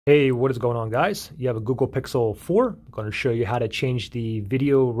Hey, what is going on, guys? You have a Google Pixel 4. I'm going to show you how to change the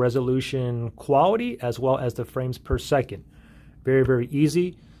video resolution quality as well as the frames per second. Very, very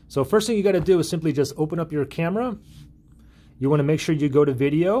easy. So first thing you got to do is simply just open up your camera. You want to make sure you go to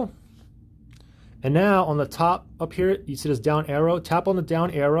video. And now on the top up here, you see this down arrow. Tap on the down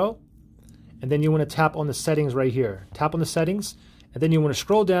arrow. And then you want to tap on the settings right here. Tap on the settings. And then you want to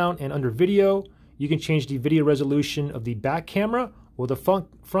scroll down, and under video, you can change the video resolution of the back camera or the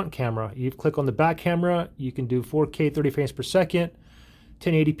front camera. You click on the back camera, you can do 4K 30 frames per second,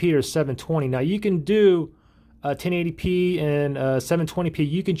 1080p or 720. Now you can do 1080p and 720p.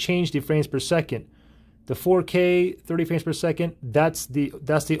 You can change the frames per second. The 4K 30 frames per second, that's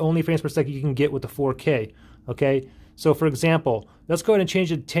the only frames per second you can get with the 4K. Okay, so for example, let's go ahead and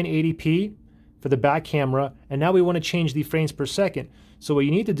change it to 1080p for the back camera, and now we want to change the frames per second. So what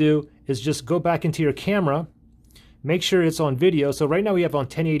you need to do is just go back into your camera, make sure it's on video. So right now we have on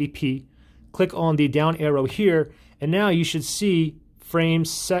 1080p. Click on the down arrow here, and now you should see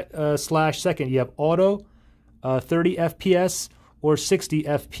frames slash second. You have auto, 30 FPS or 60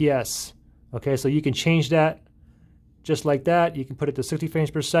 FPS. Okay, so you can change that just like that. You can put it to 60 frames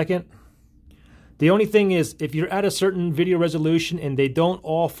per second. The only thing is, if you're at a certain video resolution and they don't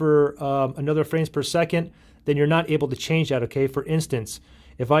offer another frames per second, then you're not able to change that, okay? For instance,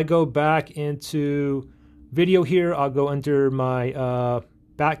 if I go back into video here, I'll go under my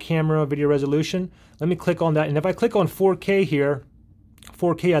back camera video resolution. Let me click on that, and if I click on 4K here,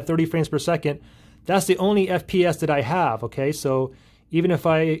 4K at 30 frames per second, that's the only FPS that I have, okay? So even if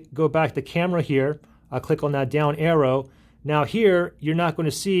I go back to camera here, I'll click on that down arrow. Now here, you're not going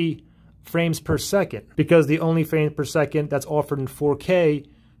to see frames per second, because the only frame per second that's offered in 4K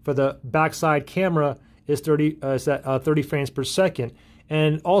for the backside camera is 30 frames per second.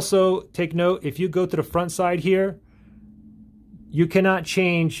 And also take note, if you go to the front side here, you cannot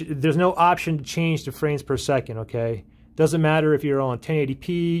change, there's no option to change the frames per second, okay? Doesn't matter if you're on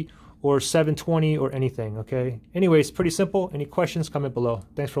 1080p or 720 or anything, okay? Anyways, pretty simple. Any questions, comment below.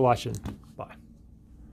 Thanks for watching. Bye.